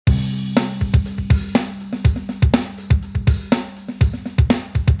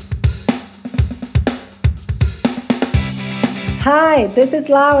Hi, this is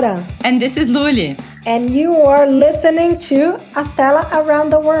Laura. And this is Luli. And you are listening to Astela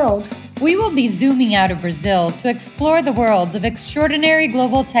Around the World. We will be zooming out of Brazil to explore the worlds of extraordinary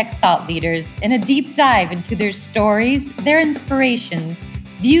global tech thought leaders in a deep dive into their stories, their inspirations,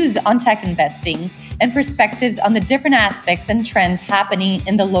 views on tech investing, and perspectives on the different aspects and trends happening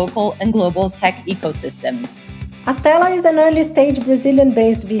in the local and global tech ecosystems. Astela is an early-stage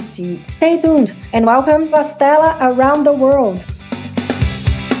Brazilian-based VC. Stay tuned and welcome to Astela Around the World.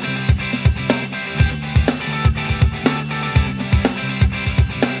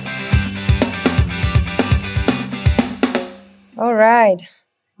 All right.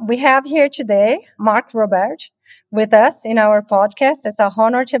 We have here today Mark Robert with us in our podcast. It's an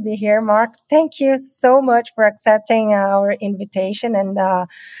honor to be here, Mark. Thank you so much for accepting our invitation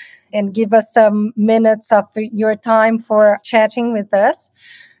and give us some minutes of your time for chatting with us.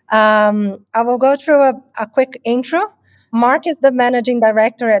 I will go through a quick intro. Mark is the managing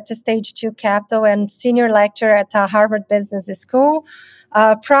director at Stage 2 Capital and senior lecturer at Harvard Business School.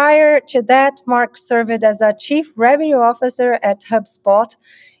 Prior to that, Mark served as a chief revenue officer at HubSpot,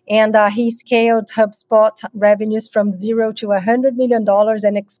 and he scaled HubSpot revenues from $0 to $100 million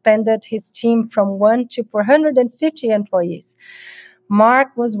and expanded his team from 1 to 450 employees. Mark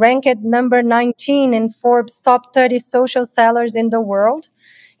was ranked number 19 in Forbes' top 30 social sellers in the world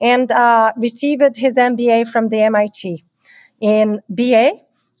and received his MBA from the MIT in BA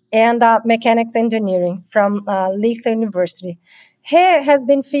and mechanics engineering from Leith University. He has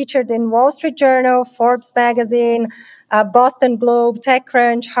been featured in Wall Street Journal, Forbes magazine, Boston Globe,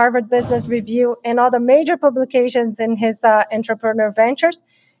 TechCrunch, Harvard Business Review, and other major publications in his entrepreneur ventures.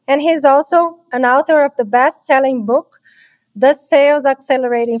 And he's also an author of the best-selling book, The Sales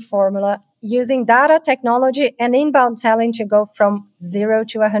Accelerating Formula, using data technology and inbound selling to go from 0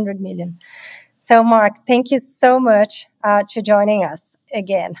 to 100 million. So, Mark, thank you so much to joining us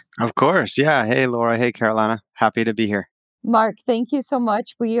again. Of course. Yeah. Hey, Laura. Hey, Carolina. Happy to be here. Mark, thank you so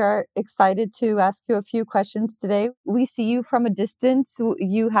much. We are excited to ask you a few questions today. We see you from a distance.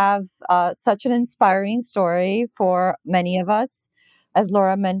 You have such an inspiring story for many of us. As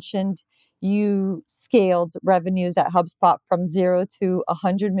Laura mentioned, you scaled revenues at HubSpot from 0 to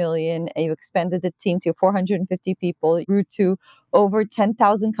 100 million, and you expanded the team to 450 people, you grew to over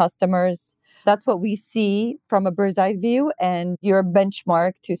 10,000 customers. That's what we see from a bird's eye view, and you're a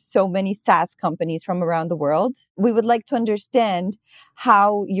benchmark to so many SaaS companies from around the world. We would like to understand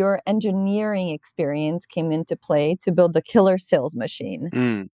how your engineering experience came into play to build a killer sales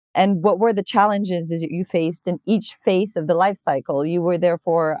machine. And what were the challenges that you faced in each phase of the life cycle? You were there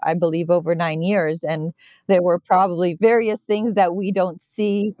for, I believe, over 9 years, and there were probably various things that we don't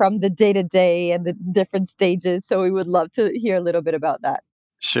see from the day-to-day and the different stages. So we would love to hear a little bit about that.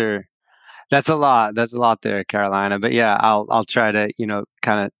 Sure. That's a lot. That's a lot there, Carolina. But yeah, I'll try to,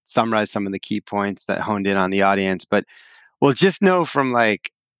 kind of summarize some of the key points that honed in on the audience. But well, just know from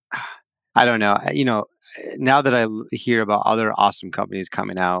like, I don't know, now that hear about other awesome companies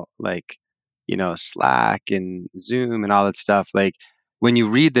coming out, like, Slack and Zoom and all that stuff, like when you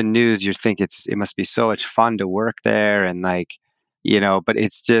read the news, you think it must be so much fun to work there and like, but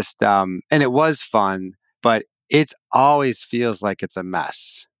it's just, and it was fun, but it always feels like it's a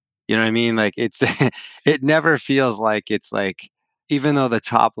mess. You know what I mean? Like it's, it never feels like it's like, even though the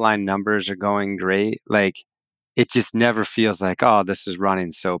top line numbers are going great, like it just never feels like, oh, this is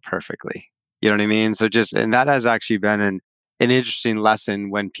running so perfectly. You know what I mean? So just, and that has actually been an interesting lesson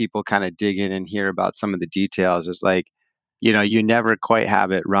when people kind of dig in and hear about some of the details. Is like, you never quite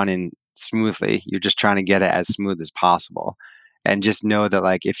have it running smoothly. You're just trying to get it as smooth as possible. And just know that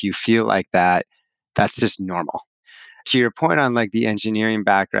like if you feel like that, that's just normal. To your point on like the engineering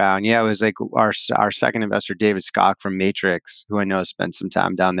background, yeah, it was like our second investor, David Scott from Matrix, who I know spent some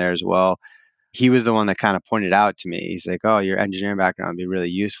time down there as well. He was the one that kind of pointed out to me. He's like, "Oh, your engineering background would be really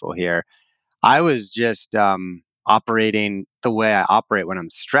useful here." I was just operating the way I operate when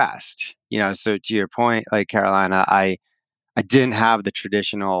I'm stressed. So to your point, like Carolina, I didn't have the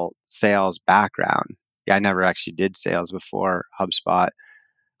traditional sales background. Yeah, I never actually did sales before HubSpot.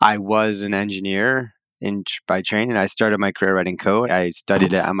 I was an engineer by training. I started my career writing code. I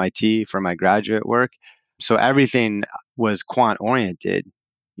studied at MIT for my graduate work. So everything was quant oriented,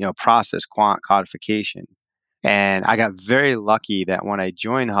 process quant codification. And I got very lucky that when I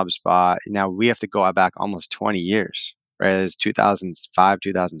joined HubSpot, now we have to go back almost 20 years, right? It was 2005,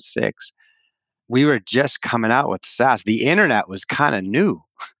 2006. We were just coming out with SaaS. The internet was kind of new.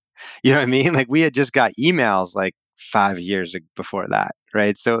 You know what I mean? Like we had just got emails like 5 years before that,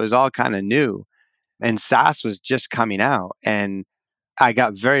 right? So it was all kind of new, and SaaS was just coming out. And I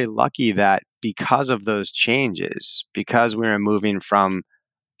got very lucky that because of those changes, because we were moving from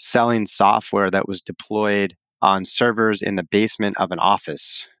selling software that was deployed on servers in the basement of an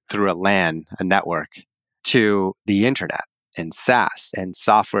office through a LAN, a network, to the internet and SaaS and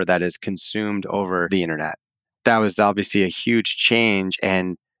software that is consumed over the internet. That was obviously a huge change.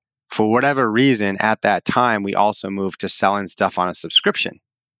 And for whatever reason, at that time, we also moved to selling stuff on a subscription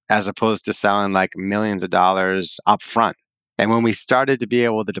as opposed to selling like millions of dollars upfront. And when we started to be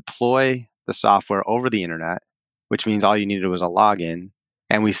able to deploy the software over the internet, which means all you needed was a login,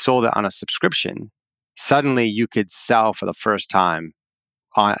 and we sold it on a subscription, suddenly you could sell for the first time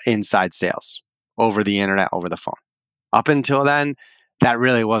on inside sales over the internet, over the phone. Up until then, that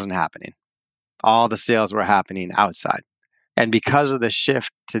really wasn't happening. All the sales were happening outside. And because of the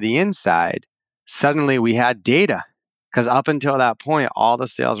shift to the inside, suddenly we had data. Because up until that point, all the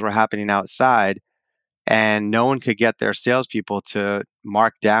sales were happening outside and no one could get their salespeople to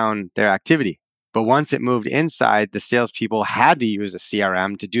mark down their activity. But once it moved inside, the salespeople had to use a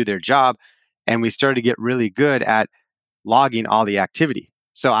CRM to do their job. And we started to get really good at logging all the activity.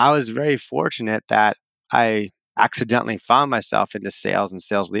 So I was very fortunate that I accidentally found myself into sales and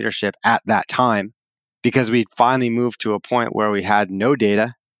sales leadership at that time because we finally moved to a point where we had no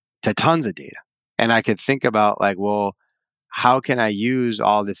data to tons of data. And I could think about like, well, how can I use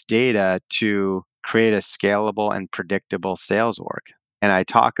all this data to create a scalable and predictable sales org? And I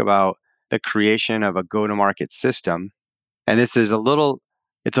talk about the creation of a go to market system. And this is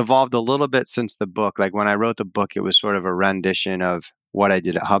it's evolved a little bit since the book. Like when I wrote the book, it was sort of a rendition of what I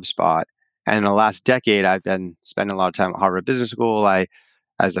did at HubSpot. And in the last decade, I've been spending a lot of time at Harvard Business School.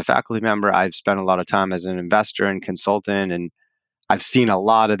 As a faculty member, I've spent a lot of time as an investor and consultant, and I've seen a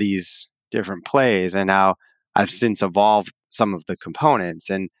lot of these different plays, and now I've since evolved some of the components.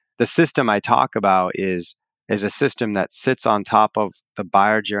 And the system I talk about is a system that sits on top of the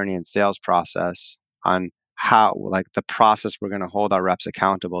buyer journey and sales process on how like the process we're going to hold our reps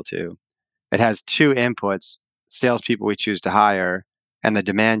accountable to. It has two inputs: salespeople we choose to hire, and the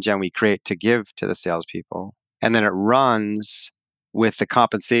demand gen we create to give to the salespeople. And then it runs with the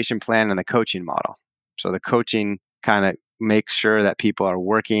compensation plan and the coaching model. So the coaching kind of makes sure that people are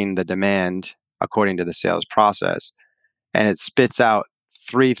working the demand according to the sales process. And it spits out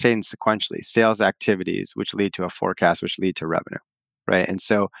three things sequentially: sales activities, which lead to a forecast, which lead to revenue. Right. And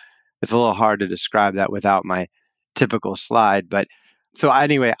so it's a little hard to describe that without my typical slide. But so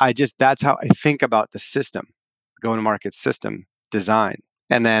anyway, that's how I think about the system, go to market system design.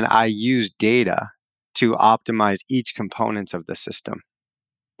 And then I use data to optimize each component of the system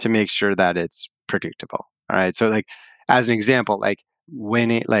to make sure that it's predictable. All right. So like as an example, like when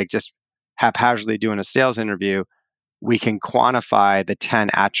it like just haphazardly doing a sales interview, we can quantify the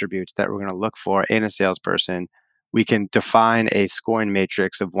 10 attributes that we're going to look for in a salesperson. We can define a scoring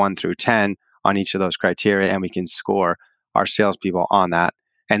matrix of 1 through 10 on each of those criteria, and we can score our salespeople on that.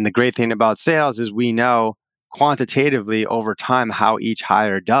 And the great thing about sales is we know quantitatively over time how each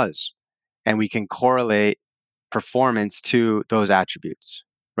hire does, and we can correlate performance to those attributes.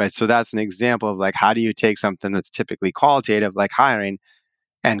 Right. So that's an example of like, how do you take something that's typically qualitative, like hiring,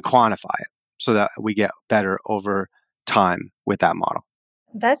 and quantify it so that we get better over time with that model.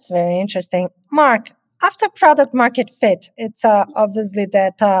 That's very interesting. Mark, after product market fit, it's obviously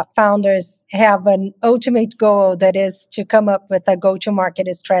that founders have an ultimate goal that is to come up with a go to market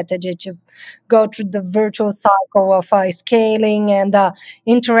strategy to go through the virtual cycle of scaling and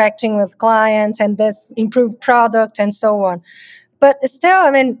interacting with clients and this improved product and so on. But still,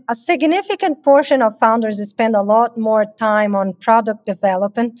 I mean, a significant portion of founders spend a lot more time on product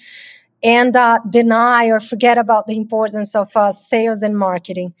development and deny or forget about the importance of sales and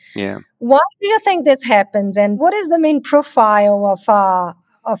marketing. Yeah. Why do you think this happens? And what is the main profile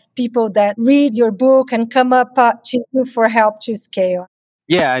of people that read your book and come up to you for help to scale?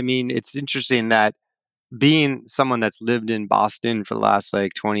 Yeah. I mean, it's interesting that being someone that's lived in Boston for the last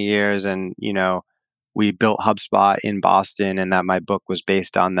like 20 years and, we built HubSpot in Boston and that my book was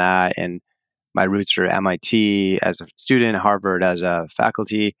based on that. And my roots are MIT as a student, Harvard as a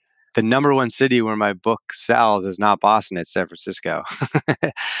faculty. The number one city where my book sells is not Boston, it's San Francisco.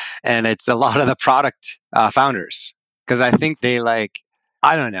 And it's a lot of the product founders because I think they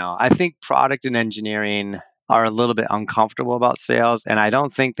I don't know, I think product and engineering are a little bit uncomfortable about sales. And I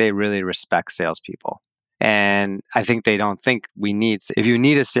don't think they really respect salespeople. And I think they don't think if you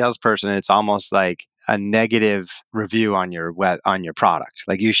need a salesperson, it's almost like a negative review on your product.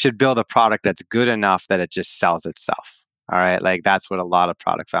 Like you should build a product that's good enough that it just sells itself. All right. Like that's what a lot of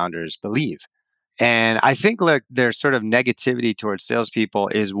product founders believe. And I think like their sort of negativity towards salespeople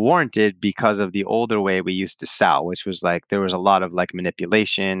is warranted because of the older way we used to sell, which was like there was a lot of like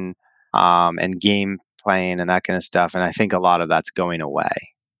manipulation and game playing and that kind of stuff. And I think a lot of that's going away.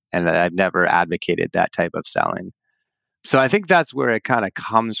 And I've never advocated that type of selling. So I think that's where it kind of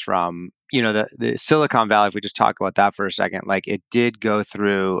comes from. You know, the Silicon Valley, if we just talk about that for a second, like it did go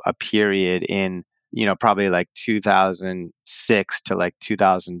through a period in, probably like 2006 to like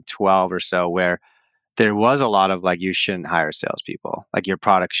 2012 or so, where there was a lot of like, you shouldn't hire salespeople. Like your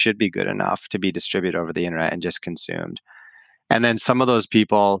product should be good enough to be distributed over the internet and just consumed. And then some of those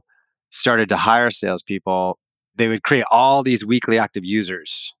people started to hire salespeople. They would create all these weekly active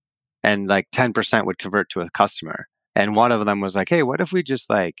users, and like 10% would convert to a customer. And one of them was like, hey, what if we just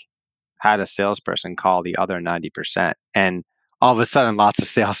like had a salesperson call the other 90%? And all of a sudden, lots of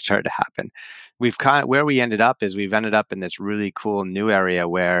sales started to happen. Where we ended up is we've ended up in this really cool new area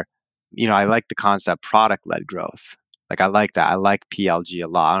where, I like the concept product led growth. Like I like that. I like PLG a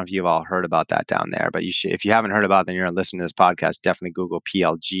lot. I don't know if you've all heard about that down there, but you should, if you haven't heard about it, then you're listening to this podcast, definitely Google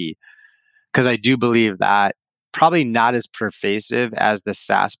PLG, because I do believe that probably not as pervasive as the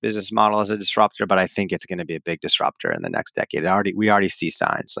SaaS business model as a disruptor, but I think it's going to be a big disruptor in the next decade. We already see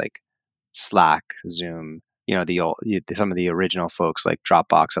signs like Slack, Zoom, some of the original folks like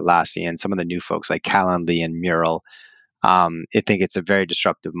Dropbox, Atlassian, some of the new folks like Calendly and Mural. I think it's a very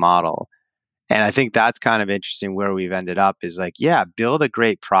disruptive model. And I think that's kind of interesting where we've ended up is like, yeah, build a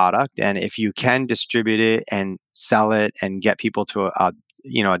great product. And if you can distribute it and sell it and get people to,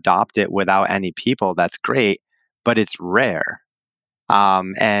 adopt it without any people, that's great, but it's rare.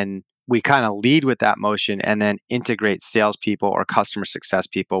 And we kind of lead with that motion and then integrate salespeople or customer success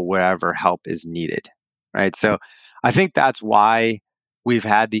people wherever help is needed. Right. So I think that's why we've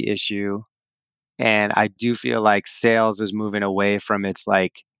had the issue. And I do feel like sales is moving away from its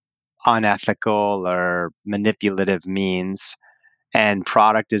like unethical or manipulative means, and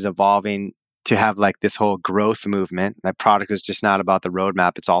product is evolving to have like this whole growth movement. That product is just not about the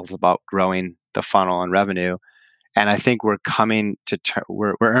roadmap, it's also about growing the funnel and revenue. And I think we're coming to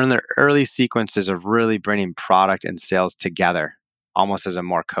we're in the early sequences of really bringing product and sales together almost as a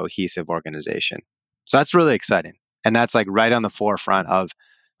more cohesive organization. So that's really exciting, and that's like right on the forefront of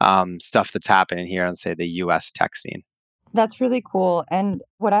stuff that's happening here on, say, the US tech scene. That's really cool. And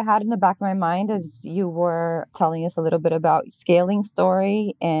what I had in the back of my mind as you were telling us a little bit about scaling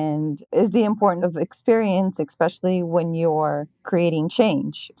story and is the importance of experience, especially when you're creating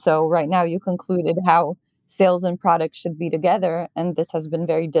change. So right now you concluded how sales and product should be together. And this has been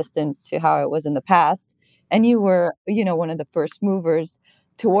very distant to how it was in the past. And you were, one of the first movers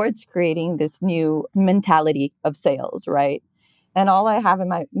towards creating this new mentality of sales, right? And all I have in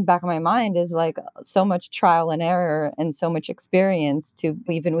my back of my mind is like so much trial and error and so much experience to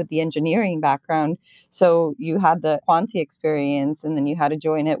even with the engineering background. So you had the quanti experience and then you had to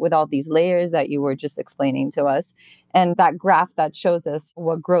join it with all these layers that you were just explaining to us. And that graph that shows us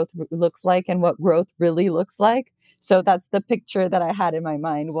what growth looks like and what growth really looks like. So that's the picture that I had in my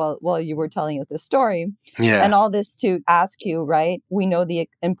mind while you were telling us this story. Yeah. And all this to ask you, right? We know the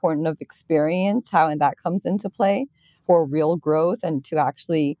importance of experience, how and that comes into play for real growth and to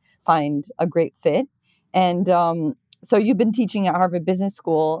actually find a great fit. And so you've been teaching at Harvard Business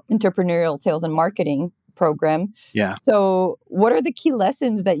School entrepreneurial sales and marketing program. Yeah. So what are the key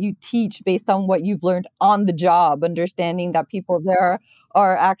lessons that you teach based on what you've learned on the job, understanding that people there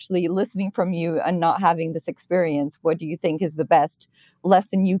are actually listening from you and not having this experience? What do you think is the best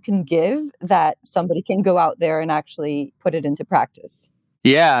lesson you can give that somebody can go out there and actually put it into practice?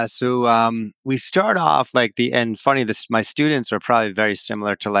 Yeah, so we start off like and funny, this my students are probably very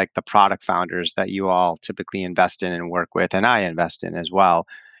similar to like the product founders that you all typically invest in and work with, and I invest in as well.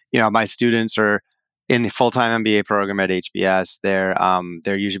 My students are in the full-time MBA program at HBS.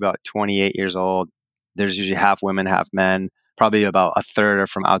 They're usually about 28 years old. There's usually half women, half men. Probably about a third are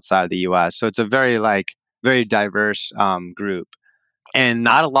from outside of the US. So it's a very diverse group, and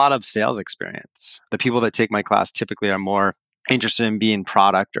not a lot of sales experience. The people that take my class typically are more interested in being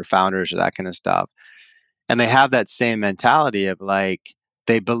product or founders or that kind of stuff. And they have that same mentality of like,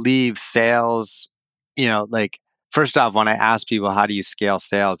 they believe sales, like, first off, when I ask people, how do you scale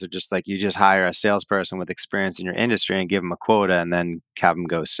sales? They're just like, you just hire a salesperson with experience in your industry and give them a quota and then have them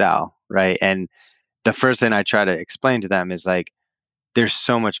go sell. Right. And the first thing I try to explain to them is like, there's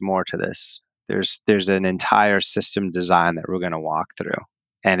so much more to this. There's an entire system design that we're going to walk through.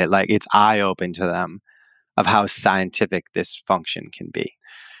 And it's eye open to them of how scientific this function can be.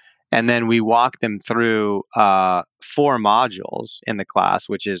 And then we walk them through 4 modules in the class,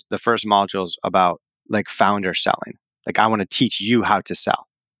 which is the first module is about like founder selling. Like I want to teach you how to sell.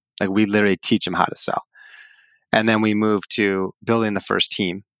 Like we literally teach them how to sell. And then we move to building the first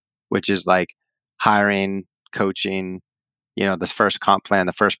team, which is like hiring, coaching, the first comp plan,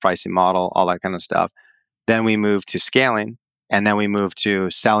 the first pricing model, all that kind of stuff. Then we move to scaling, and then we move to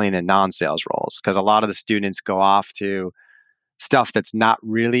selling and non-sales roles, because a lot of the students go off to stuff that's not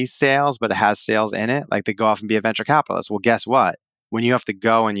really sales, but it has sales in it. Like they go off and be a venture capitalist. Well, guess what? When you have to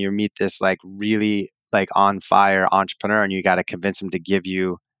go and you meet this like really like on fire entrepreneur and you got to convince them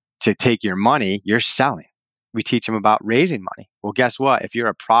to take your money, you're selling. We teach them about raising money. Well, guess what? If you're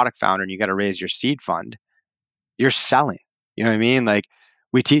a product founder and you got to raise your seed fund, you're selling. You know what I mean? Like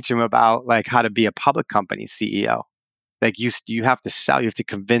we teach them about like how to be a public company CEO. Like you have to sell. You have to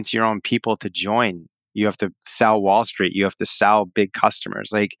convince your own people to join. You have to sell Wall Street. You have to sell big customers.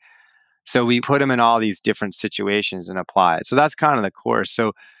 Like so, we put them in all these different situations and apply it. So that's kind of the course.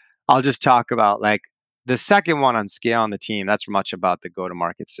 So I'll just talk about like the second one on scale on the team. That's much about the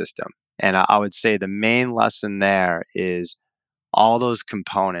go-to-market system. And I would say the main lesson there is all those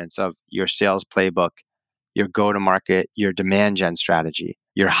components of your sales playbook, your go to market, your demand gen strategy,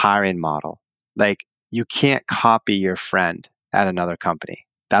 your hiring model. Like you can't copy your friend at another company.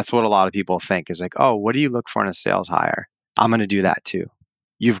 That's what a lot of people think is like, oh, what do you look for in a sales hire? I'm going to do that too.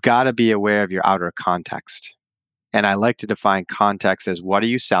 You've got to be aware of your outer context. And I like to define context as what are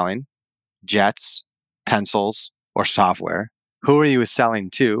you selling? Jets, pencils, or software? Who are you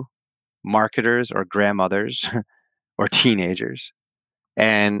selling to? Marketers or grandmothers or teenagers?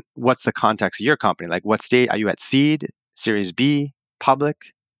 And what's the context of your company? Like, what state are you at? Seed, Series B, public?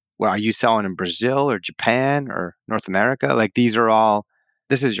 Where are you selling in Brazil or Japan or North America? Like,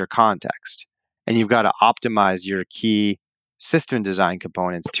 this is your context. And you've got to optimize your key system design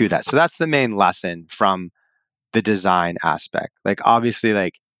components to that. So that's the main lesson from the design aspect. Like, obviously,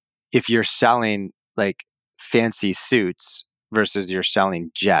 like, if you're selling like fancy suits versus you're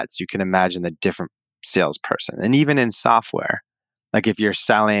selling jets, you can imagine the different salesperson. And even in software, like if you're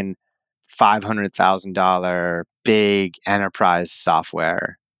selling $500,000 big enterprise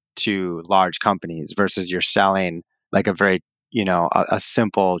software to large companies versus you're selling like a very, a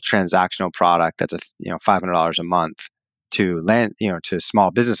simple transactional product that's $500 a month to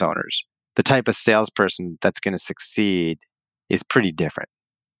small business owners, the type of salesperson that's going to succeed is pretty different,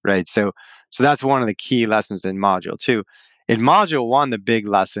 right? So that's one of the key lessons in module 2. In module 1, the big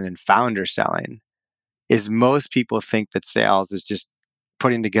lesson in founder selling is most people think that sales is just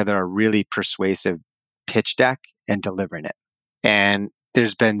putting together a really persuasive pitch deck and delivering it. And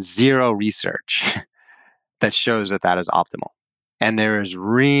there's been zero research that shows that that is optimal. And there is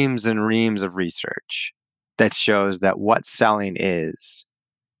reams and reams of research that shows that what selling is,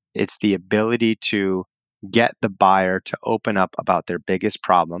 it's the ability to get the buyer to open up about their biggest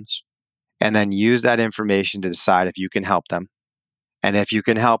problems and then use that information to decide if you can help them. And if you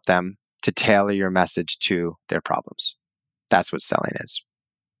can help them, to tailor your message to their problems. That's what selling is.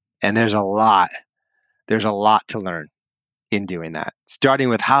 And there's a lot to learn in doing that. Starting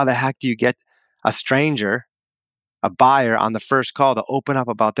with how the heck do you get a stranger, a buyer on the first call to open up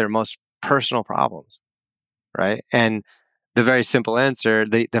about their most personal problems, right? And the very simple answer,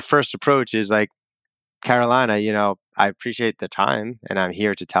 the first approach is like, Carolina, I appreciate the time and I'm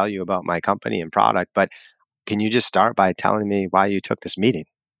here to tell you about my company and product, but can you just start by telling me why you took this meeting?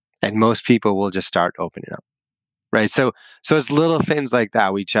 And most people will just start opening up. Right. So it's little things like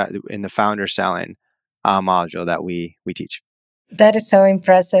that we chat in the founder selling module that we teach. That is so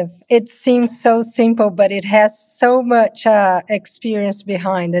impressive. It seems so simple, but it has so much experience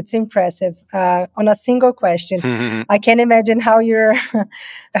behind. It's impressive. On a single question, I can imagine how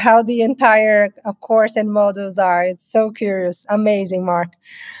how the entire course and modules are. It's so curious, amazing, Mark.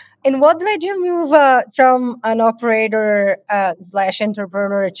 And what led you move from an operator slash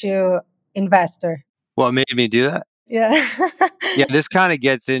entrepreneur to investor? What made me do that? Yeah. Yeah, this kind of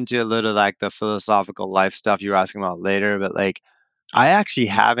gets into a little like the philosophical life stuff you were asking about later, but like I actually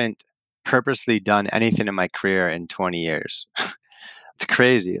haven't purposely done anything in my career in 20 years. It's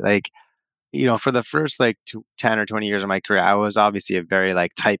crazy. Like, for the first like 10 or 20 years of my career, I was obviously a very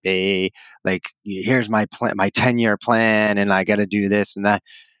like type A, like here's my plan, my 10-year plan, and I got to do this and that.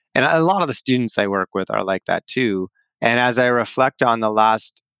 And a lot of the students I work with are like that too. And as I reflect on the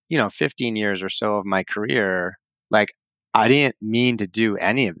last, 15 years or so of my career, like I didn't mean to do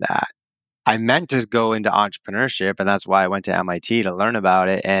any of that. I meant to go into entrepreneurship, and that's why I went to MIT to learn about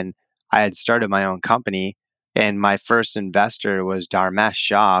it. And I had started my own company, and my first investor was Dharmesh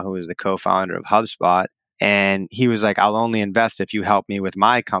Shah, who was the co-founder of HubSpot. And he was like, "I'll only invest if you help me with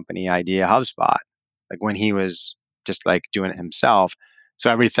my company idea, HubSpot." Like when he was just like doing it himself. So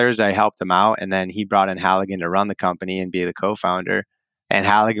every Thursday I helped him out, and then he brought in Halligan to run the company and be the co-founder. And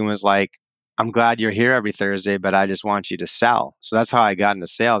Halligan was like, I'm glad you're here every Thursday, but I just want you to sell. So that's how I got into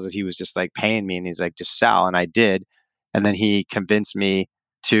sales. Is he was just like paying me, and he's like, just sell, and I did. And then he convinced me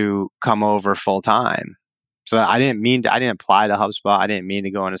to come over full time. So I didn't apply to HubSpot. I didn't mean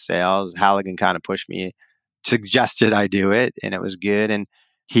to go into sales. Halligan kind of pushed me, suggested I do it, and it was good. And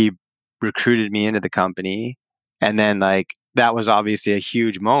he recruited me into the company. And then like that was obviously a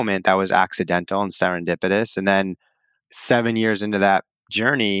huge moment that was accidental and serendipitous. And then 7 years into that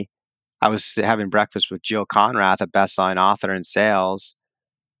journey, I was having breakfast with Jill Conrath, a best-selling author in sales,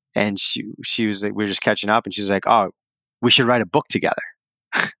 and she was like, we were just catching up, and she's like, "Oh, we should write a book together."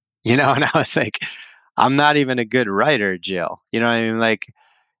 And I was like, "I'm not even a good writer, Jill." You know what I mean? Like,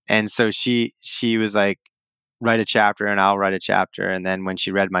 and so she was like, "Write a chapter and I'll write a chapter." And then when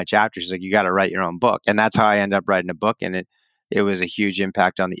she read my chapter, she's like, "You got to write your own book." And that's how I ended up writing a book, and it was a huge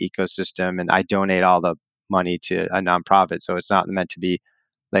impact on the ecosystem, and I donate all the money to a nonprofit, so it's not meant to be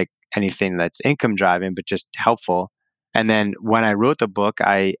like anything that's income driving, but just helpful. And then when I wrote the book,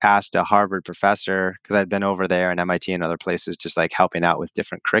 I asked a Harvard professor, because I'd been over there and MIT and other places, just like helping out with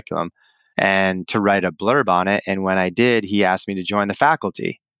different curriculum, and to write a blurb on it. And when I did, he asked me to join the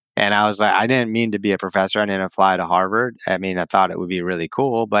faculty. And I was like, I didn't mean to be a professor. I didn't apply to Harvard. I mean, I thought it would be really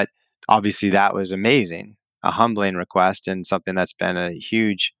cool, but obviously that was amazing, a humbling request, and something that's been a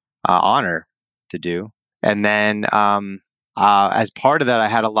huge honor to do. And then as part of that, I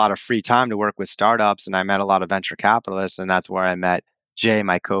had a lot of free time to work with startups, and I met a lot of venture capitalists, and that's where I met Jay,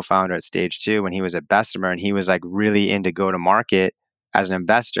 my co-founder at Stage Two, when he was at Bessemer, and he was like really into go to market as an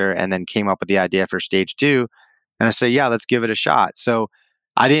investor, and then came up with the idea for Stage Two, and I said, yeah, let's give it a shot. So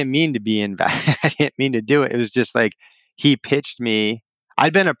I didn't mean to be I didn't mean to do it. It was just like he pitched me.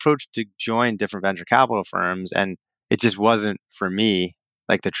 I'd been approached to join different venture capital firms, and it just wasn't for me,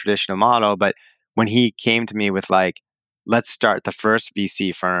 like the traditional model. But when he came to me with like, let's start the first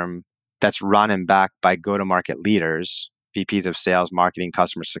VC firm that's run and backed by go-to-market leaders, VPs of sales, marketing,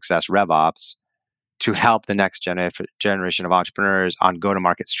 customer success, RevOps, to help the next generation of entrepreneurs on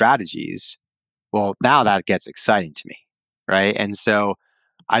go-to-market strategies. Well, now that gets exciting to me, right? And so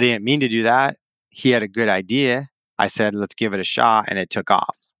I didn't mean to do that. He had a good idea. I said, let's give it a shot, and it took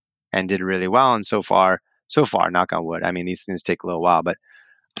off and did really well. And so far, knock on wood. I mean, these things take a little while, but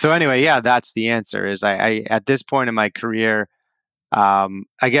so anyway, yeah, that's the answer. Is I at this point in my career,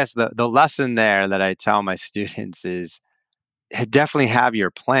 I guess the lesson there that I tell my students is definitely have your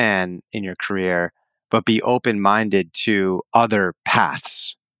plan in your career, but be open minded to other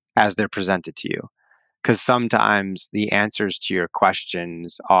paths as they're presented to you, because sometimes the answers to your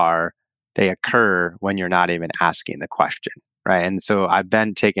questions they occur when you're not even asking the question, right? And so I've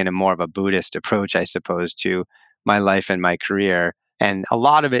been taking a more of a Buddhist approach, I suppose, to my life and my career, and a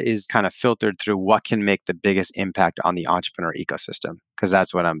lot of it is kind of filtered through what can make the biggest impact on the entrepreneur ecosystem, because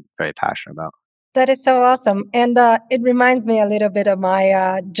that's what I'm very passionate about. That is so awesome. And it reminds me a little bit of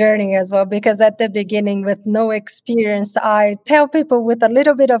my journey as well, because at the beginning, with no experience, I tell people with a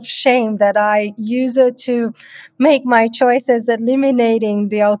little bit of shame that I use it to make my choices, eliminating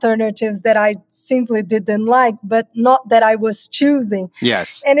the alternatives that I simply didn't like, but not that I was choosing.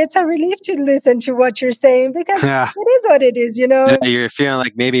 Yes. And it's a relief to listen to what you're saying, because Yeah, it is what it is, you know? you're feeling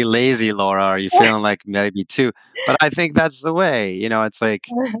like maybe lazy, Laura, or you're feeling like maybe too. But I think that's the way, it's like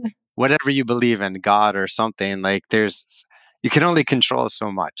whatever you believe in, God or something, like you can only control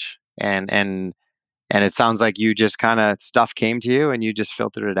so much. And it sounds like you just kind of stuff came to you and you just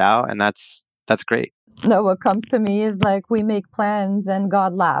filtered it out, and that's great. No, what comes to me is like we make plans and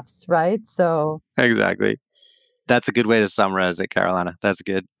God laughs, right? So Exactly. That's a good way to summarize it, Carolina. That's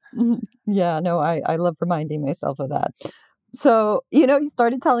good. yeah, no, I love reminding myself of that. So, you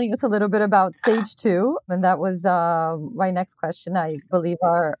started telling us a little bit about stage two, and that was my next question. I believe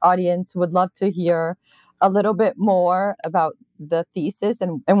our audience would love to hear a little bit more about the thesis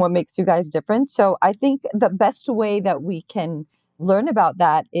and what makes you guys different. So, I think the best way that we can learn about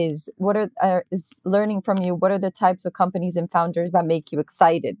that is is learning from you. What are the types of companies and founders that make you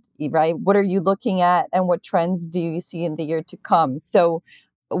excited, right? What are you looking at, and what trends do you see in the year to come? So,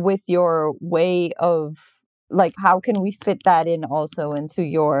 with your way of like how can we fit that in also into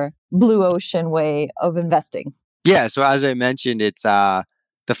your blue ocean way of investing? Yeah. So as I mentioned, it's the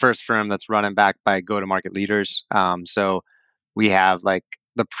first firm that's run and backed by go-to-market leaders. So we have like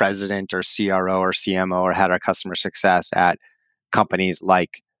the president or CRO or CMO or head of customer success at companies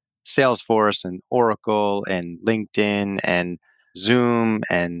like Salesforce and Oracle and LinkedIn and Zoom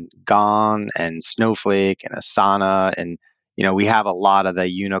and Gone and Snowflake and Asana. And, we have a lot of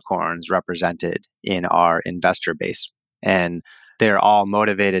the unicorns represented in our investor base. And they're all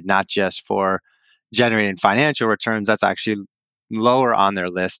motivated not just for generating financial returns. That's actually lower on their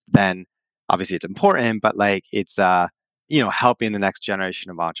list than obviously it's important, but like it's helping the next generation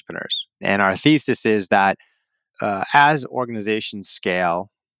of entrepreneurs. And our thesis is that as organizations scale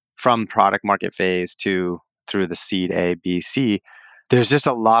from product market phase to through the seed A, B, C, there's just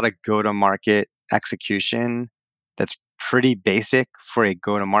a lot of go to market execution that's pretty basic for a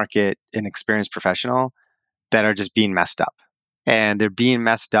go to market and experienced professional that are just being messed up. And they're being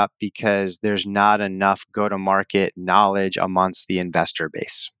messed up because there's not enough go to market knowledge amongst the investor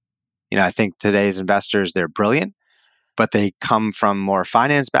base. I think today's investors, they're brilliant, but they come from more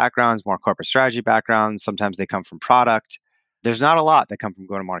finance backgrounds, more corporate strategy backgrounds. Sometimes they come from product. There's not a lot that come from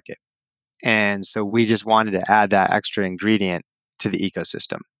go to market. And so we just wanted to add that extra ingredient to the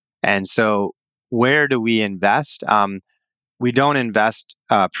ecosystem. And so where do we invest? We don't invest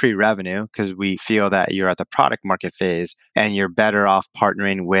pre-revenue because we feel that you're at the product market phase and you're better off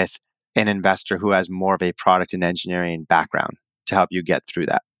partnering with an investor who has more of a product and engineering background to help you get through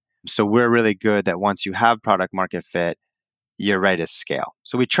that. So we're really good that once you have product market fit, you're ready to scale.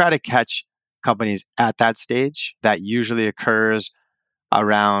 So we try to catch companies at that stage. That usually occurs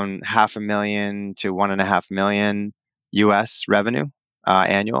around 500,000 to 1.5 million US revenue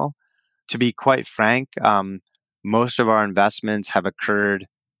annual. To be quite frank, most of our investments have occurred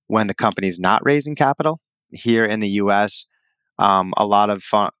when the company's not raising capital. Here in the US, a lot of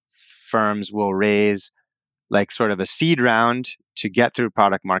firms will raise like sort of a seed round to get through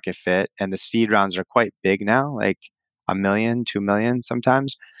product market fit. And the seed rounds are quite big now, like 1 million, 2 million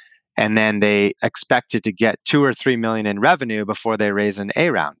sometimes. And then they expect it to get 2 or 3 million in revenue before they raise an A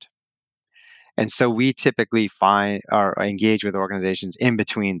round. And so we typically find or engage with organizations in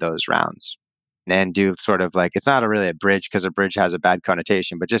between those rounds and do sort of like, it's not really a bridge because a bridge has a bad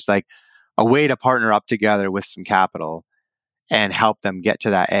connotation, but just like a way to partner up together with some capital and help them get to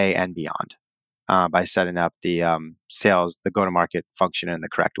that A and beyond by setting up the sales, the go to market function in the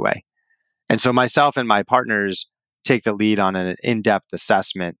correct way. And so myself and my partners take the lead on an in depth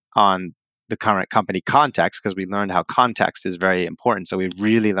assessment on the current company context because we learned how context is very important. So we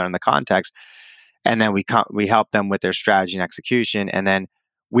really learn the context, and then we help them with their strategy and execution, and then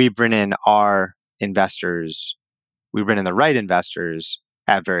we bring in our investors. We bring in the right investors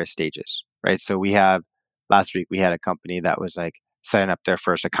at various stages, right? So we have last week we had a company that was like setting up their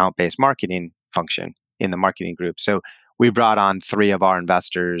first account based marketing function in the marketing group. So we brought on three of our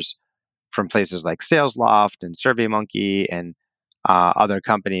investors from places like SalesLoft and SurveyMonkey and other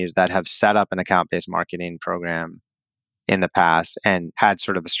companies that have set up an account-based marketing program in the past and had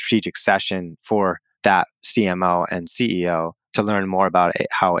sort of a strategic session for that CMO and CEO to learn more about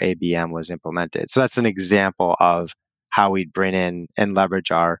how ABM was implemented. So that's an example of how we'd bring in and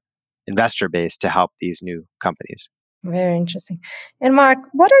leverage our investor base to help these new companies. Very interesting. And Mark,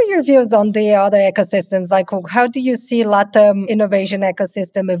 what are your views on the other ecosystems? Like, how do you see LATAM innovation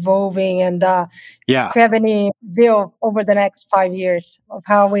ecosystem evolving, and do you have any view over the next 5 years of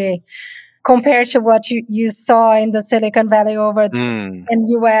how we compare to what you saw in the Silicon Valley in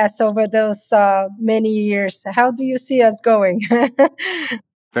US over those many years? How do you see us going?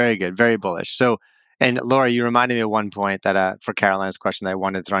 Very good, very bullish. So, and Laura, you reminded me of one point that for Carolina's question that I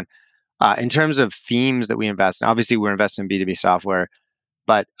wanted to throw in. In terms of themes that we invest in, obviously we're investing in B2B software,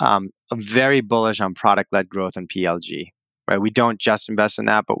 but very bullish on product-led growth and PLG, right? We don't just invest in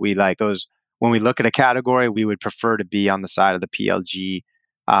that, but we like those. When we look at a category, we would prefer to be on the side of the PLG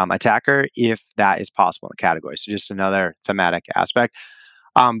attacker if that is possible in the category. So just another thematic aspect.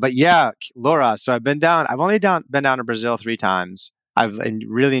 But yeah, Laura, so I've only been down to Brazil 3 times. I've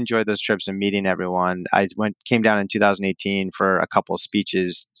really enjoyed those trips and meeting everyone. Came down in 2018 for a couple of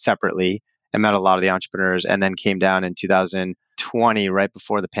speeches separately and met a lot of the entrepreneurs, and then came down in 2020, right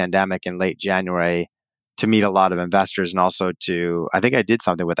before the pandemic in late January, to meet a lot of investors and also I think I did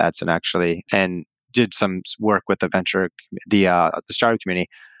something with Edson actually, and did some work with the startup community.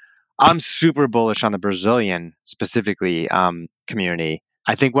 I'm super bullish on the Brazilian specifically community.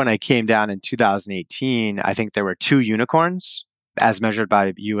 I think when I came down in 2018, I think there were 2 unicorns as measured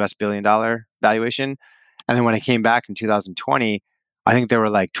by US $1 billion valuation. And then when I came back in 2020, I think there were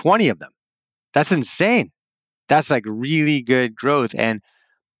like 20 of them. That's insane. That's like really good growth. And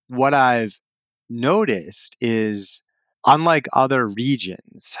what I've noticed is, unlike other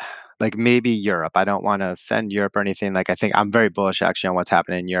regions, like maybe Europe, I don't want to offend Europe or anything. Like, I think I'm very bullish actually on what's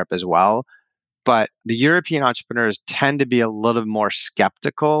happening in Europe as well. But the European entrepreneurs tend to be a little more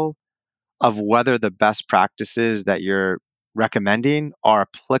skeptical of whether the best practices that you're recommending are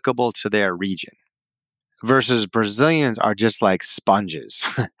applicable to their region, versus Brazilians are just like sponges.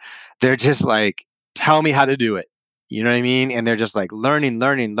 They're just like, tell me how to do it. You know what I mean? And they're just like learning,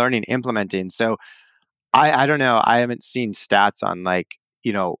 implementing. So I don't know. I haven't seen stats on like,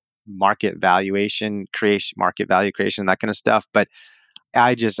 you know, market value creation, that kind of stuff. But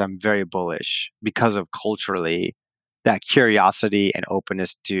I just am very bullish because of culturally that curiosity and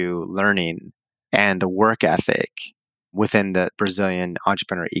openness to learning and the work ethic within the Brazilian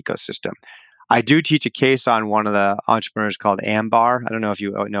entrepreneur ecosystem. I do teach a case on one of the entrepreneurs called Ambar. I don't know if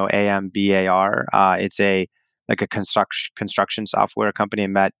you know Ambar. It's a like a construction software company,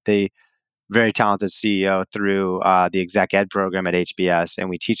 and met the very talented CEO through the exec ed program at HBS, and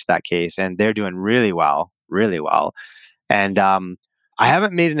we teach that case, and they're doing really well, really well. And I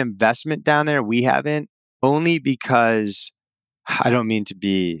haven't made an investment down there. We haven't, only because I don't mean to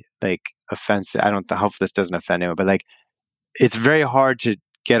be like offensive. I hope this doesn't offend anyone, but like it's very hard to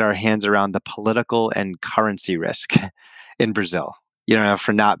get our hands around the political and currency risk in Brazil, you know,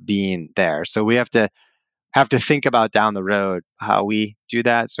 for not being there. So we have to think about down the road how we do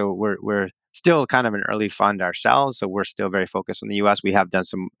that. So we're still kind of an early fund ourselves, so we're still very focused on the US. We have done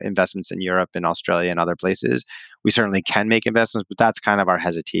some investments in Europe and Australia and other places. We certainly can make investments, but that's kind of our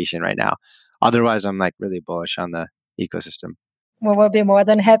hesitation right now. Otherwise, I'm like really bullish on the ecosystem. We will be more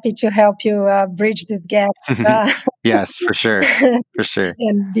than happy to help you bridge this gap uh, Yes, for sure. For sure.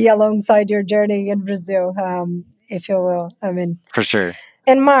 and be alongside your journey in Brazil, if you will. I mean, For sure.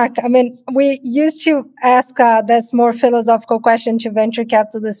 and Mark, I mean, we used to ask this more philosophical question to venture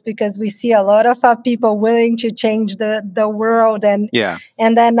capitalists because we see a lot of people willing to change the world, Yeah.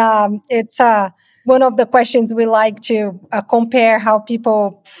 and then it's one of the questions we like to compare how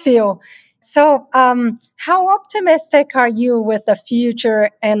people feel. So, how optimistic are you with the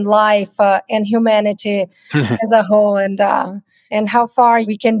future and life and humanity as a whole, and how far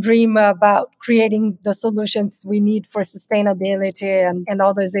we can dream about creating the solutions we need for sustainability and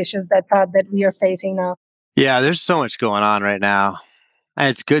all those issues that we are facing now? Yeah, there's so much going on right now. And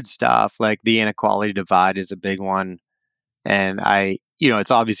it's good stuff. Like the inequality divide is a big one. And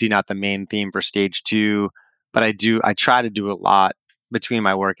it's obviously not the main theme for stage two, but I try to do a lot between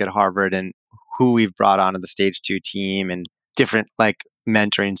my work at Harvard and who we've brought onto the stage two team and different like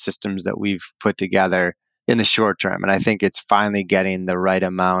mentoring systems that we've put together in the short term. And I think it's finally getting the right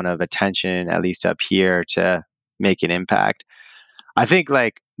amount of attention, at least up here, to make an impact. I think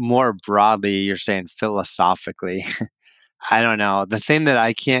like more broadly, you're saying philosophically, I don't know. The thing that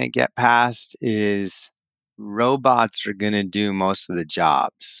I can't get past is robots are going to do most of the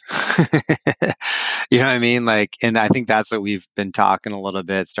jobs. You know what I mean? Like, and I think that's what we've been talking a little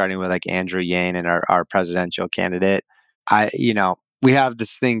bit, starting with like Andrew Yang and our presidential candidate. We have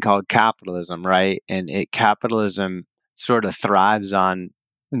this thing called capitalism, right? And capitalism sort of thrives on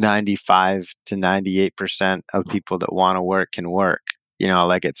 95 to 98% of people that want to work can work.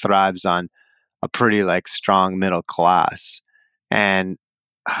 Like it thrives on a pretty like strong middle class. And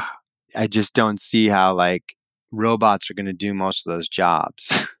I just don't see how like robots are going to do most of those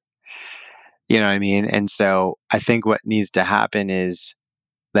jobs. You know what I mean? And so I think what needs to happen is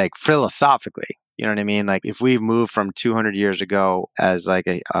like philosophically, you know what I mean? Like if we move from 200 years ago as like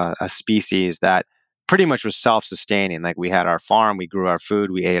a species that pretty much was self-sustaining, like we had our farm, we grew our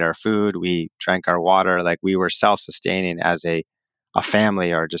food, we ate our food, we drank our water, like we were self-sustaining as a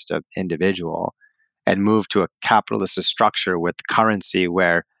family or just an individual, and move to a capitalist structure with currency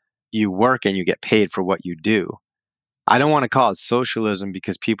where you work and you get paid for what you do. I don't want to call it socialism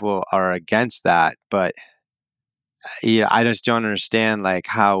because people are against that, but yeah, I just don't understand like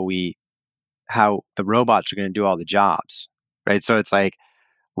how the robots are going to do all the jobs, right? So it's like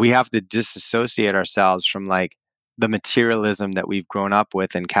we have to disassociate ourselves from like the materialism that we've grown up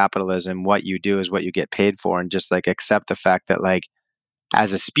with in capitalism. What you do is what you get paid for, and just like accept the fact that like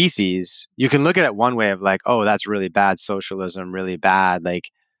as a species, you can look at it one way of like, oh, that's really bad socialism, really bad. Like,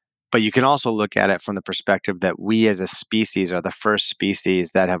 but you can also look at it from the perspective that we as a species are the first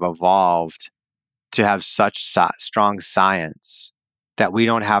species that have evolved to have such strong science that we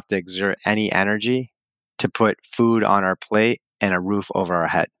don't have to exert any energy to put food on our plate and a roof over our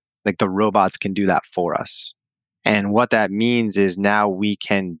head. Like the robots can do that for us. And what that means is now we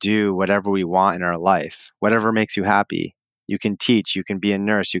can do whatever we want in our life, whatever makes you happy. You can teach, you can be a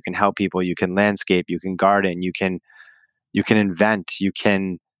nurse, you can help people, you can landscape, you can garden, you can invent, you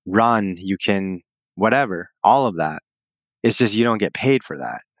can run, you can whatever, all of that. It's just you don't get paid for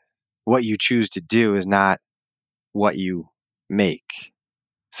that. What you choose to do is not what you make.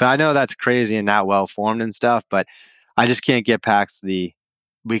 So I know that's crazy and not well formed and stuff, but I just can't get past the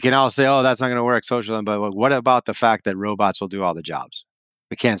we can all say, "Oh, that's not gonna work, socialism," but what about the fact that robots will do all the jobs?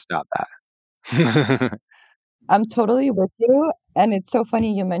 We can't stop that. I'm totally with you. And it's so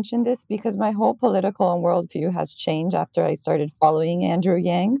funny you mentioned this because my whole political and worldview has changed after I started following Andrew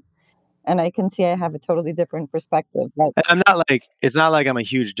Yang. And I can see I have a totally different perspective. Like, And I'm not like it's not like I'm a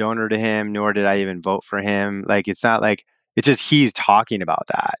huge donor to him, nor did I even vote for him. Like it's not like it's just he's talking about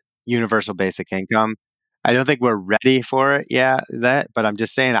that universal basic income. I don't think we're ready for it. Yeah, that. But I'm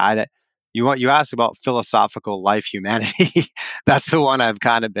just saying, you ask about philosophical life humanity. That's the one I've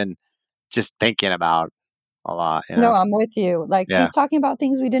kind of been just thinking about a lot. no, I'm with you. Like, Yeah. he's talking about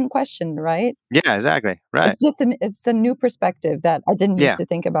things we didn't question, right? Yeah. Exactly. Right. It's a new perspective that I didn't used Yeah. to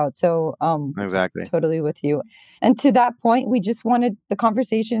think about. So, Exactly. totally with you. And to that point, we just wanted the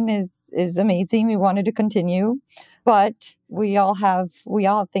conversation is amazing. We wanted to continue, but we all have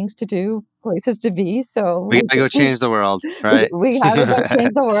things to do, places to be. We So gotta go change the world, right? we have to go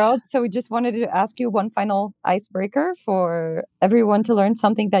change the world. So we just wanted to ask you one final icebreaker for everyone to learn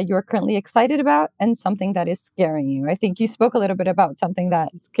something that you're currently excited about and something that is scaring you. I think you spoke a little bit about something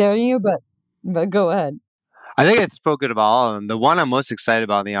that's scaring you, but go ahead. I think it's spoken about all of them. The one I'm most excited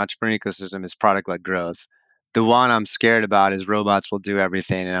about in the entrepreneur ecosystem is product-led growth. The one I'm scared about is robots will do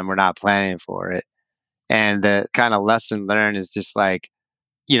everything and we're not planning for it. And the kind of lesson learned is just like,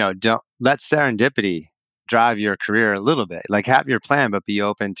 don't let serendipity drive your career a little bit. Like have your plan, but be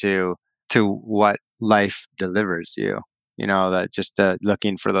open to what life delivers you. That just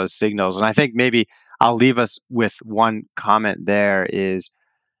looking for those signals. And I think maybe I'll leave us with one comment there is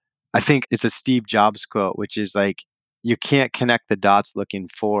I think it's a Steve Jobs quote, which is like, you can't connect the dots looking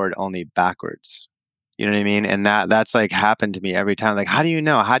forward, only backwards. You know what I mean? And that's like happened to me every time. Like, how do you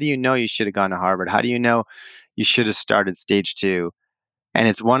know? How do you know you should have gone to Harvard? How do you know you should have started stage two? And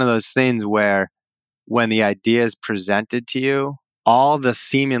it's one of those things where when the idea is presented to you, all the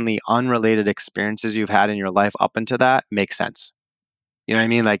seemingly unrelated experiences you've had in your life up until that make sense. You know what I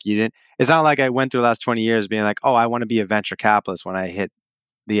mean? Like you didn't, it's not like I went through the last 20 years being like, oh, I want to be a venture capitalist when I hit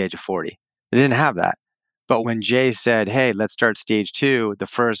the age of 40. They didn't have that. But when Jay said, "Hey, let's start stage two," the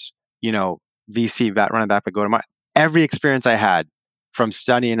first, you know, VC running back by go-to-market, every experience I had from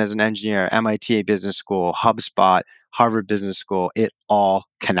studying as an engineer, MIT Business School, HubSpot, Harvard Business School, it all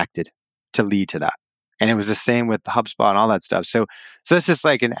connected to lead to that. And it was the same with HubSpot and all that stuff. So that's just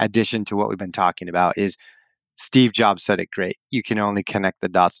like an addition to what we've been talking about. Is Steve Jobs said it great. You can only connect the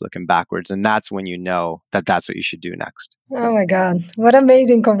dots looking backwards, and that's when you know that that's what you should do next. Oh my God. What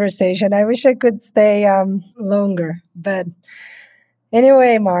amazing conversation. I wish I could stay longer. But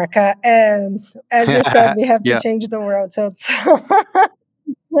anyway, Mark, and as you said, we have to Yeah, change the world. So it's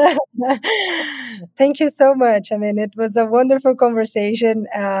thank you so much. I mean, it was a wonderful conversation.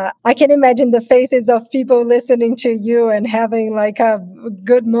 I can imagine the faces of people listening to you and having like a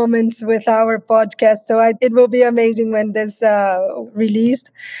good moments with our podcast. So it will be amazing when this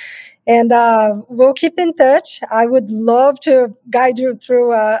released. And we'll keep in touch. I would love to guide you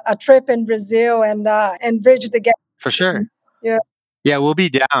through a trip in Brazil and bridge the gap. for sure. Yeah. Yeah, we'll be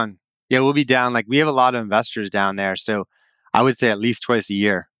down. Yeah, we'll be down. Like we have a lot of investors down there, so I would say at least twice a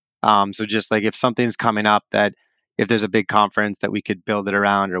year. So just like if something's coming up that if there's a big conference that we could build it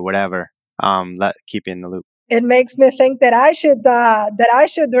around or whatever, let keep you in the loop. It makes me think that I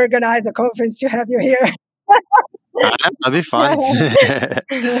should organize a conference to have you here. That'd be fun.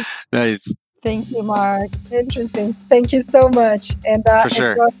 Nice, Thank you, Mark. Interesting. Thank you so much, and for it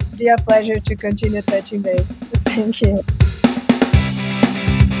sure. will be a pleasure to continue touching base. Thank you.